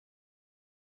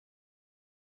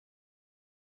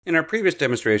In our previous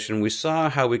demonstration, we saw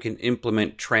how we can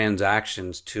implement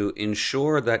transactions to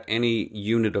ensure that any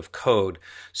unit of code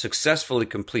successfully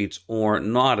completes or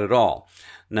not at all.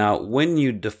 Now, when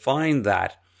you define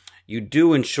that, you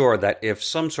do ensure that if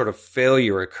some sort of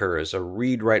failure occurs, a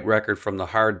read-write record from the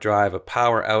hard drive, a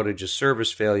power outage, a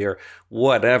service failure,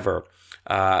 whatever,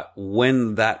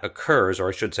 when that occurs, or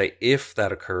I should say if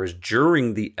that occurs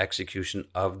during the execution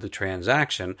of the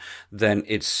transaction, then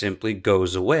it simply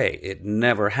goes away. It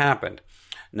never happened.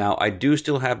 Now, I do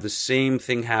still have the same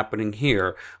thing happening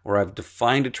here where I've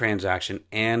defined a transaction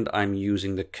and I'm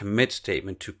using the commit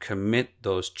statement to commit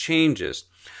those changes.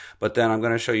 But then I'm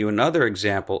going to show you another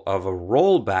example of a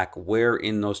rollback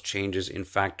wherein those changes in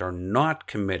fact are not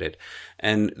committed.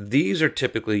 And these are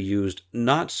typically used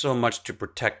not so much to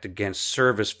protect against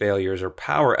service failures or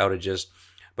power outages,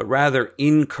 but rather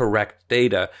incorrect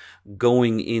data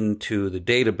going into the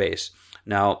database.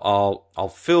 Now, I'll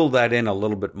fill that in a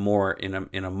little bit more in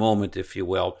a moment, if you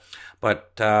will.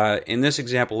 But in this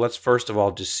example, let's first of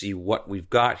all just see what we've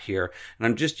got here. And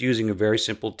I'm just using a very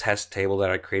simple test table that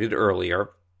I created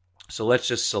earlier. So let's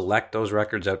just select those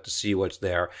records out to see what's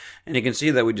there. And you can see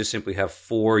that we just simply have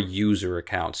 4 user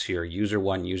accounts here. User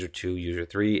 1, User 2, User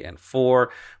 3, and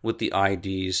 4 with the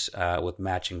IDs with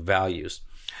matching values.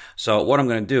 So what I'm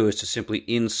going to do is to simply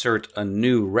insert a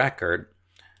new record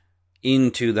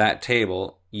into that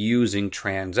table using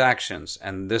transactions.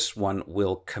 And this one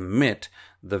will commit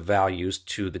the values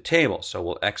to the table. So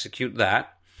we'll execute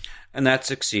that, and that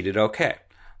succeeded okay.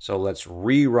 So let's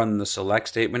rerun the select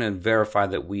statement and verify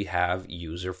that we have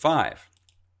user 5.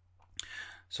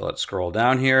 So let's scroll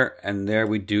down here, and there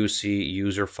we do see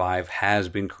user 5 has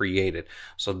been created.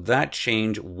 So that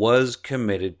change was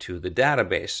committed to the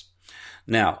database.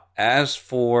 Now, as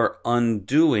for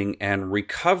undoing and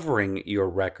recovering your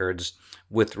records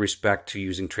with respect to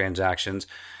using transactions,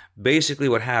 basically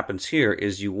what happens here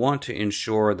is you want to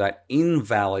ensure that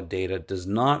invalid data does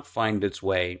not find its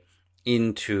way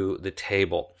into the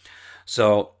table.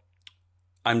 So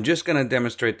I'm just going to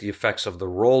demonstrate the effects of the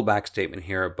rollback statement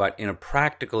here, but in a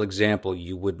practical example,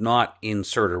 you would not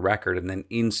insert a record and then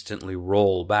instantly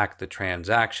roll back the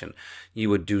transaction. You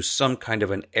would do some kind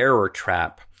of an error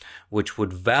trap, which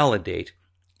would validate,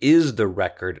 is the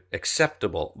record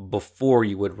acceptable before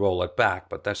you would roll it back?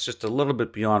 But that's just a little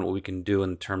bit beyond what we can do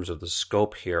in terms of the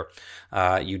scope here.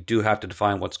 You do have to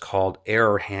define what's called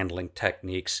error handling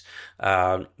techniques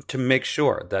to make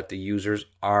sure that the users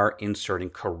are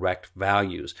inserting correct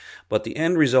values. But the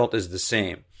end result is the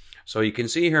same. So you can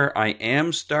see here I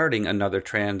am starting another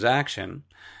transaction,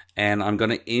 and I'm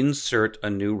going to insert a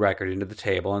new record into the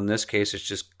table. In this case, it's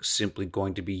just simply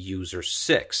going to be user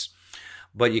 6.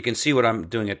 But you can see what I'm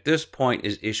doing at this point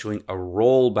is issuing a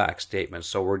rollback statement.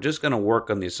 So we're just going to work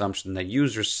on the assumption that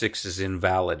user 6 is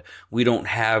invalid. We don't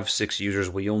have 6 users,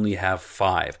 we only have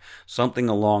 5. Something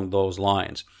along those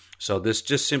lines. So this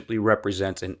just simply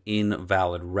represents an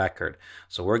invalid record.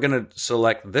 So we're going to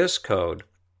select this code,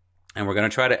 and we're going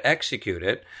to try to execute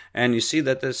it. And you see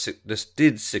that this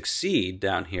did succeed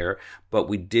down here, but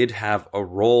we did have a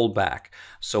rollback.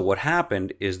 So what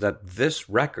happened is that this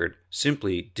record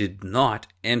simply did not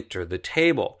enter the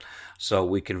table. So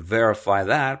we can verify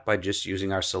that by just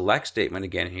using our select statement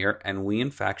again here, and we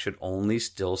in fact should only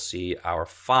still see our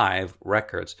 5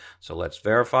 records. So let's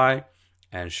verify,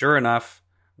 and sure enough,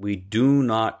 we do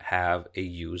not have a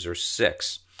user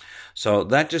 6. So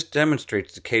that just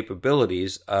demonstrates the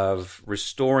capabilities of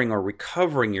restoring or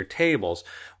recovering your tables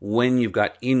when you've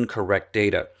got incorrect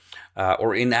data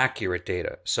or inaccurate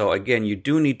data. So again, you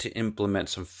do need to implement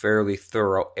some fairly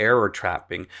thorough error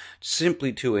trapping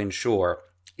simply to ensure,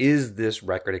 is this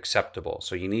record acceptable?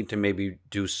 So you need to maybe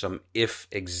do some if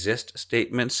exist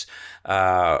statements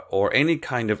or any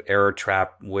kind of error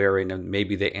trap wherein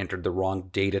maybe they entered the wrong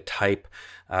data type.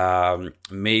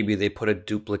 Maybe they put a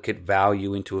duplicate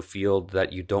value into a field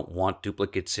that you don't want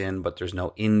duplicates in, but there's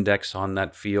no index on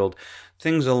that field.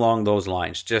 Things along those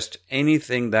lines. Just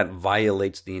anything that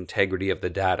violates the integrity of the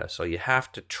data. So you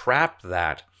have to trap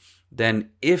that. Then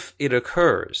if it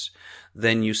occurs,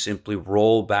 then you simply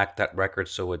roll back that record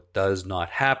so it does not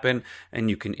happen, and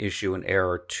you can issue an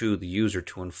error to the user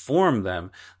to inform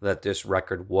them that this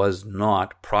record was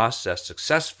not processed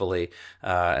successfully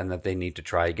and that they need to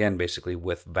try again, basically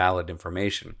with valid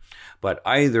information. But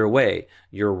either way,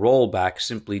 your rollback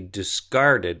simply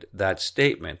discarded that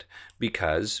statement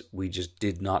because we just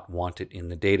did not want it in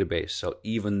the database. So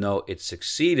even though it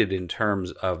succeeded in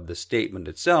terms of the statement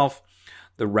itself,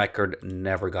 the record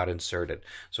never got inserted.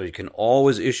 So you can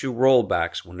always issue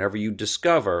rollbacks whenever you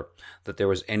discover that there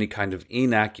was any kind of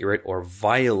inaccurate or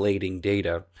violating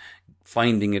data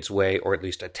finding its way, or at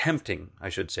least attempting, I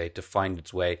should say, to find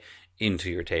its way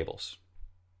into your tables.